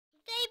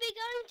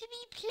going to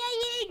be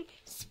playing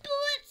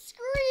Split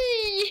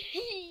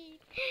Screen.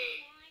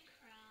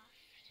 Minecraft.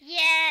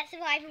 Yeah,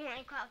 survival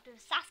Minecraft with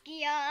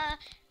Saskia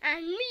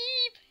and me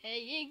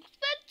playing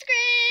Split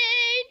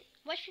Screen.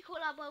 What should we call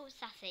our world,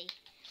 Sassy?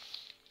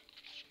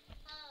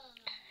 No.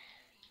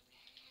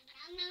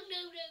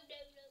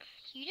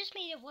 You just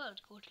made a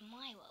world called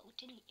My World,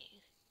 didn't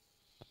you?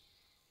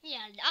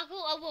 Yeah, I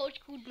got a world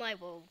called My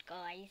World,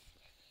 guys.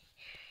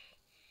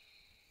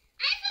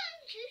 I found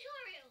a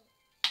tutorial.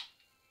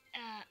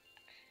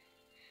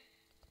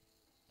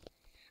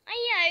 I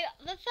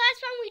know, the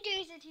first one we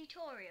do is a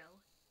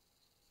tutorial.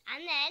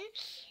 And then,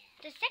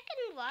 the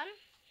second one,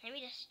 let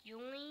me just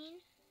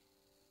join.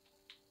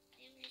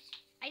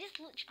 I just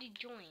literally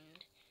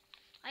joined.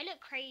 I look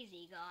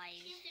crazy,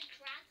 guys. She's a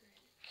dragon.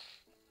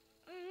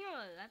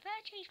 No, I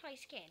better change my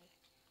skin.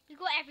 We've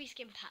got every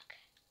skin pack.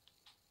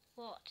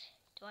 What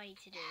do I need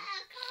to do?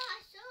 A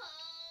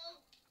castle.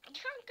 You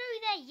can't go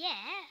there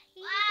yet.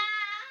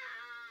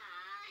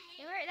 Why?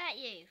 Where is that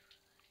you?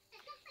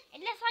 There's nothing.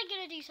 Unless I'm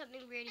going to do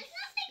something really... There's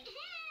nothing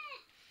here.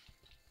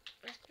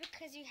 That's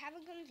because you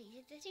haven't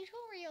completed the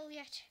tutorial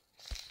yet.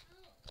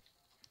 Oh.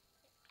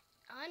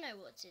 I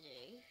know what to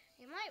do.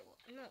 It might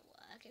not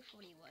work. It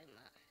probably won't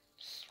work.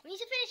 We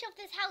need to finish off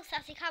this house,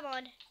 Sassy. Come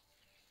on.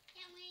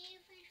 Yeah, we need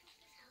to finish off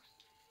this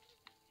house.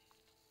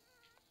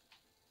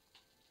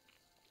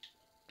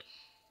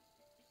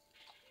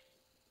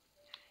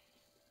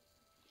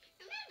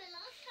 Remember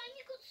last time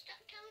you got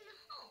stuck down the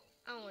hole?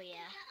 Oh, You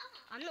yeah. picked that up.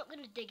 I'm not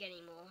going to dig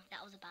anymore.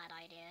 That was a bad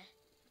idea.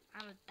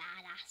 I'm a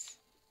badass.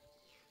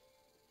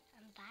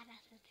 I'm a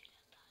badass.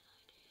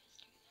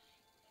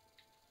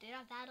 They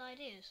have bad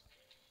ideas.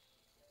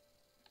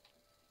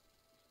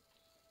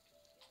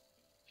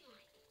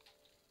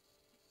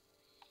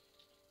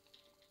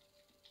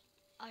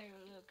 I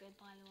don't look good,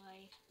 by the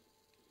way.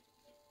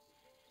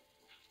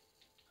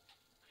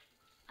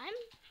 I'm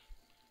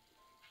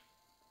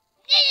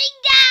digging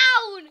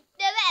down!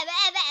 Never,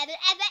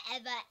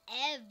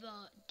 ever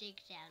dig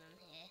down on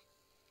here.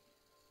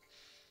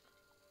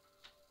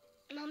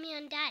 Mummy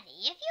and Daddy,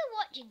 if you're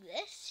watching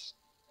this,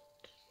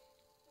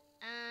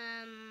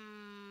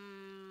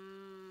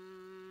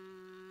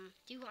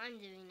 do what I'm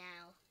doing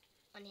now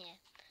on here.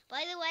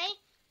 By the way,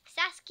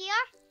 Saskia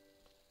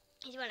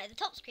is one at the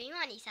top screen,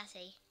 aren't you,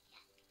 Sassy?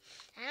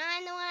 And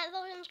I'm the one at the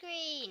bottom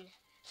screen.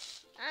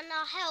 And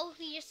our health,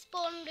 we just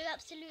spawned with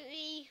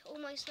absolutely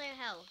almost no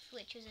health,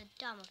 which was a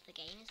dumb of the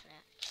game, isn't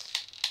it?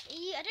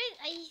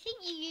 I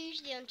think you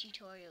usually on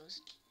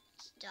tutorials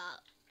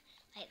start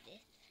like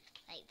this,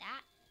 like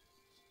that.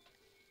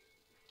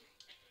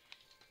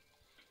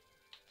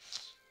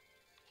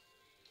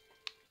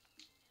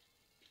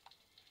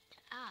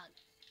 Oh,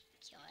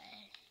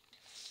 God.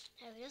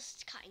 No, we're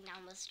just cutting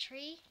down this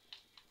tree.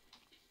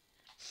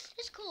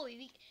 It's cool.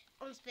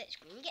 On split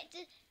screen, you get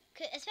to,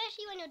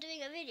 especially when you're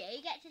doing a video,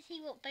 you get to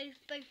see what both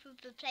of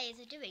the players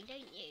are doing,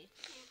 don't you?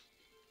 Yeah.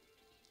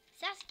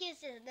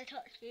 Saskia's at the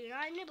top screen and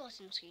I'm the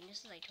bottom screen,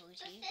 just as I told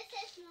But you.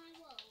 this is my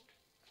world.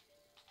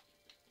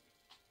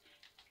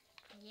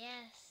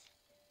 Yes.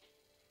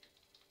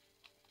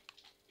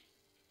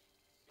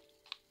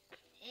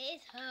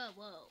 It is her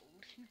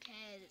world. Who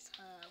cares? It's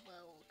her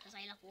world. Because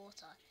I love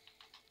water.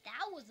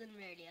 That wasn't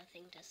really a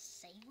thing to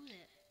say, was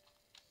it?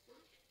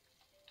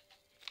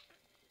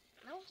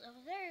 That was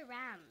very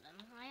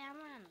random. I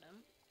am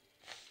random.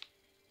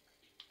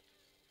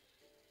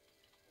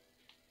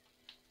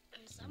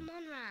 And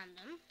someone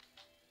random.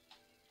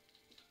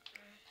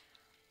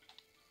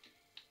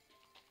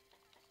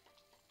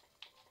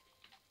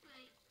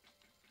 Right.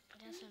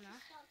 That's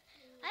enough.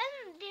 I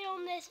haven't been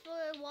on this for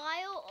a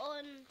while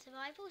on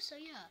survival, so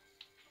yeah.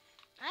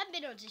 I haven't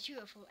been on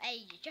tutorial for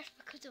ages just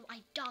because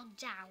I dug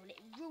down. It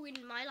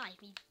ruined my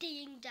life, me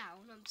digging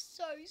down. I'm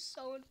so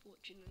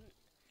unfortunate.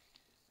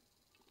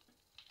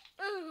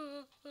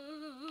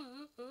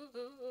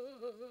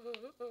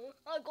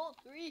 I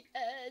got 3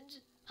 heads.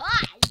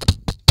 Hi!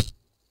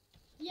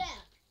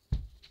 Yeah.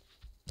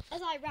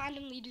 As I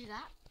randomly do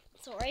that.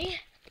 Sorry.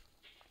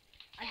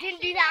 I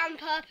didn't do that on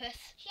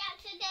purpose. She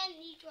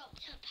accidentally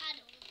dropped her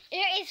paddle.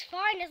 It is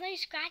fine. There's no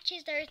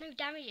scratches. There is no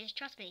damages.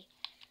 Trust me.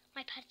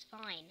 My pad's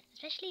fine.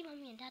 Especially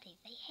Mummy and Daddy.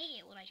 They hate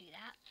it when I do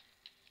that.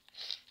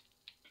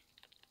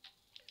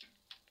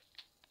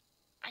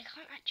 I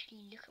can't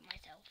actually look at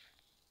myself.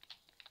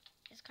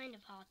 It's kind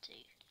of hard to.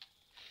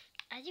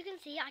 As you can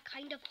see, I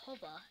kind of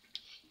hover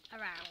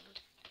around.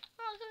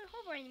 Oh, I don't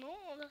hover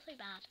anymore. Oh, that's so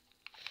bad.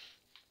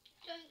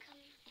 Don't come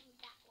through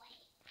that way.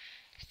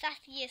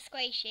 Sassy is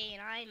squishy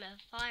and I'm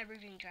a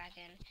fire-breathing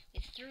dragon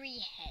with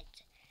 3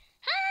 heads.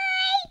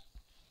 Hi!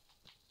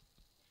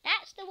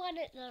 That's the one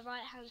at the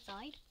right-hand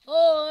side.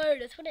 Oh,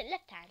 that's one at the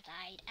left-hand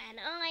side.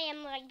 And I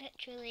am like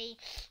literally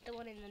the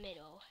one in the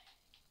middle.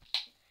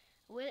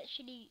 We're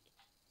literally...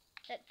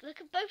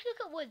 Look at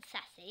wood,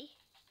 Sassy.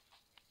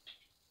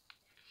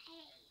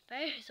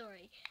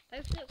 Sorry.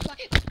 Both look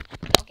like...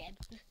 Again.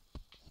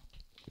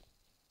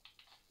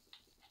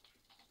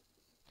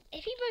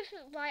 If you both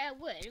look right at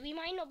wood, we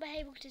might not be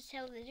able to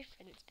tell the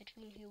difference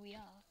between who we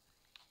are.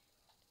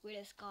 with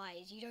the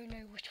skies. You don't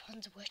know which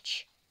one's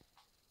which.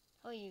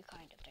 Oh, you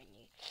kind of, don't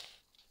you?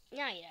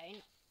 No, you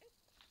don't.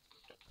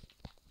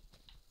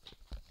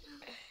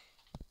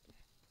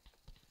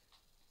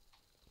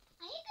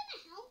 Are you gonna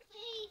help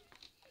me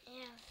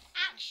Yeah.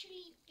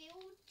 actually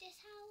build this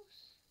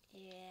house?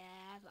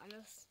 Yeah, but I'm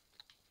just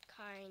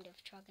kind of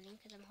struggling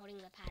because I'm holding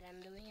the pad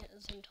and doing it at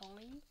the same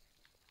time.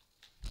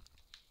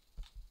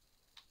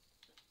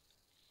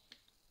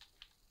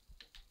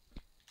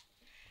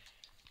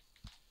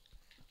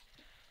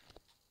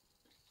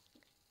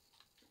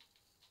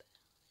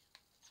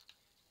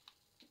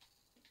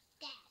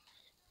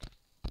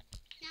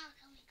 Now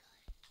can we go?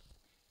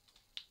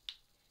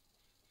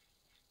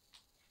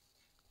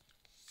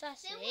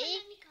 Sassy, Then we'll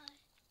let me go.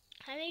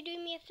 can you do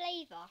me a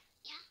favour?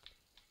 Yeah.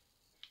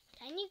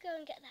 Can you go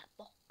and get that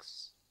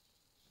box?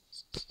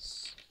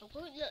 I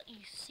won't let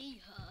you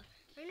see her.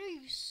 I know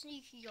you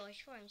sneaky guys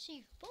try and see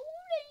her, but I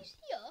won't let you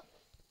see her.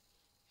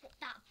 Not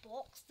that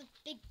box, the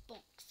big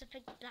box, the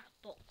big black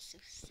box, you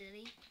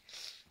silly.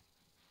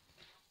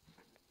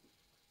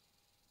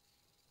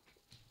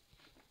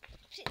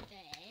 Sit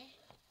there.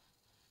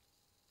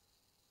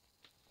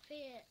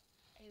 Fit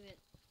over.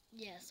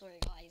 Yeah, sorry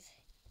guys.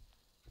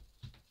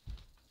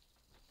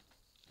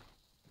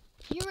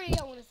 You really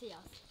don't want to see us.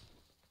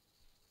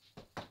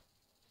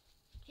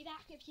 Be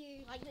back with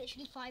you like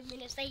literally 5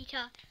 minutes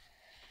later.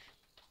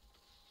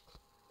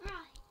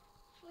 Right.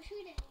 What should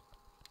we do?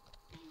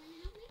 Are you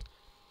gonna help me?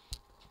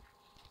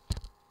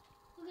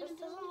 We're This gonna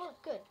doesn't build.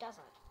 look good, does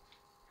it?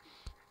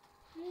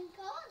 We're gonna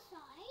go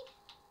outside,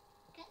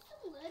 get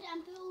some wood,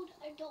 and build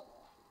a door.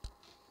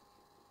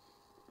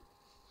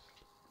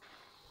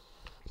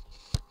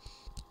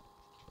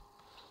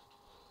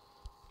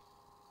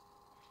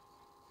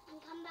 And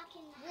come back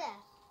in the Yeah,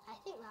 I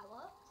think that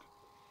works.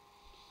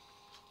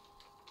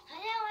 And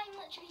now I'm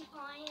literally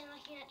fine and I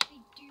can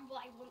actually do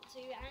what I want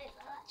to and it's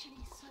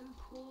actually so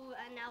cool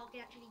and now I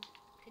can actually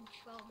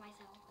control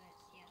myself.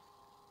 Yeah.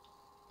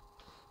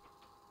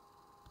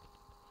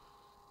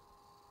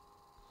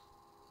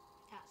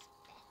 That's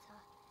better.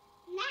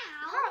 You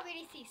Now, can't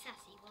really see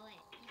Sassy, will it?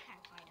 You can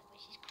kind of, but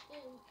she's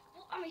cool.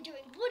 What am I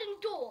doing? Wooden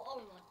door! Oh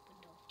my god,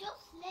 wooden door.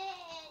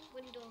 Jocelyn,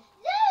 Wooden door.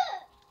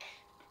 look!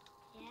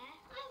 Yeah?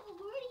 I've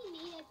already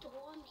made a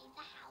door and made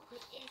the house.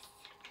 It is.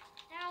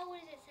 Now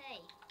what does it say?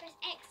 Press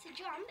X to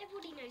jump.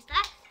 Everybody knows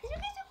that. It's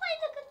because we played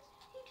like a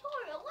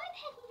tutorial. Why the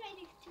heck would I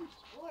do a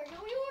tutorial?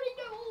 We already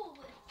know all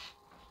this.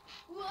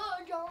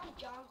 Whoa, jump.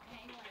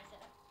 Okay, what is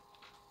it?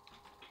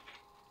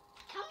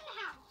 Come in the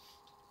house.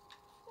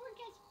 Before it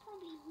gets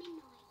probably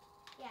midnight.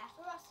 Yeah,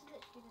 for us it's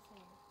literally the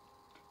same.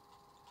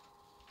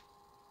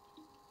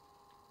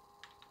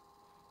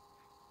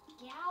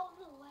 Get out of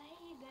the way,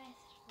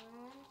 best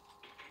friend.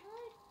 No,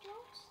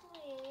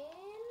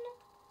 Jocelyn.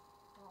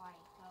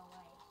 Right, go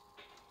away.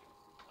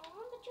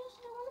 Oh, but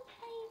Jocelyn, I want to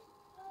play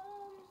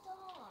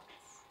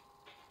darts.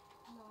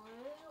 No,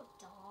 not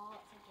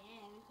darts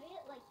again. We played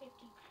it like 50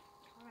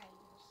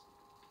 times.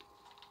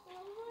 What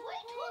are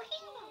you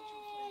talking about,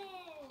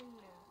 Jocelyn?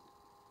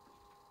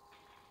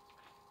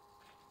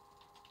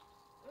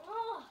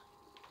 Oh,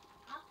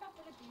 I'll stop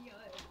the video.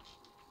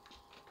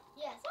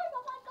 Yeah, sorry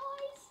about that,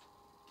 guys.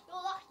 You're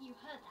lucky you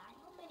heard that.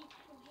 Not many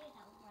people hear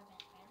that with my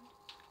best friend.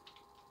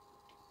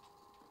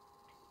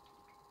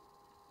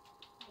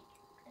 Like,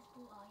 let's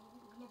go,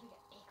 we never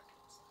get big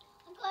ones.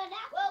 I've got an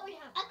apple. Well, we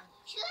have one.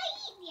 Should I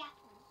eat the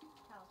apple?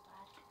 That was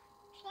bad.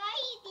 Should I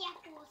eat the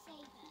apple or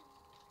save it?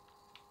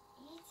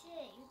 Eat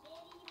it. You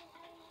barely even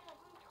had any help.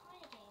 I'm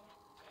kind of getting it.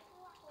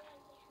 Every apple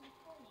is literally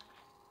for me.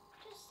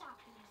 Just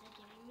saplings they're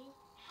giving me.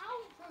 How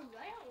rude.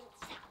 I don't want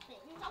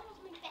saplings. I want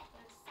something better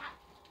than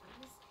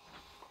saplings.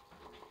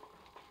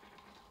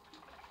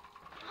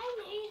 I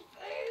need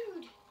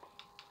food.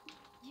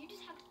 You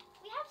just have.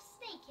 We have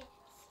steak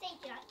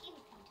in our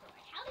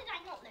inventory. How did I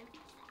not notice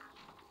that?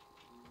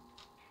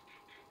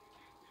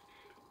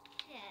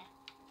 Yeah.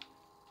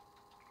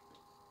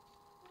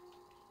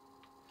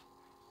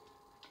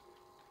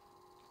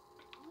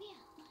 Oh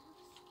yeah,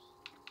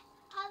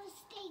 I have a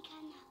steak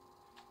and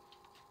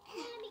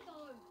Let me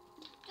go.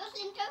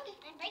 Jocelyn, don't.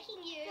 I'm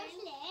breaking you.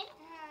 Jocelyn,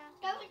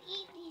 don't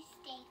eat the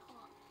steak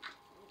or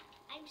apple.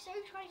 I'm so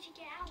trying to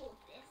get out of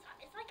this.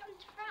 It's like I'm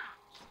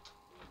trapped.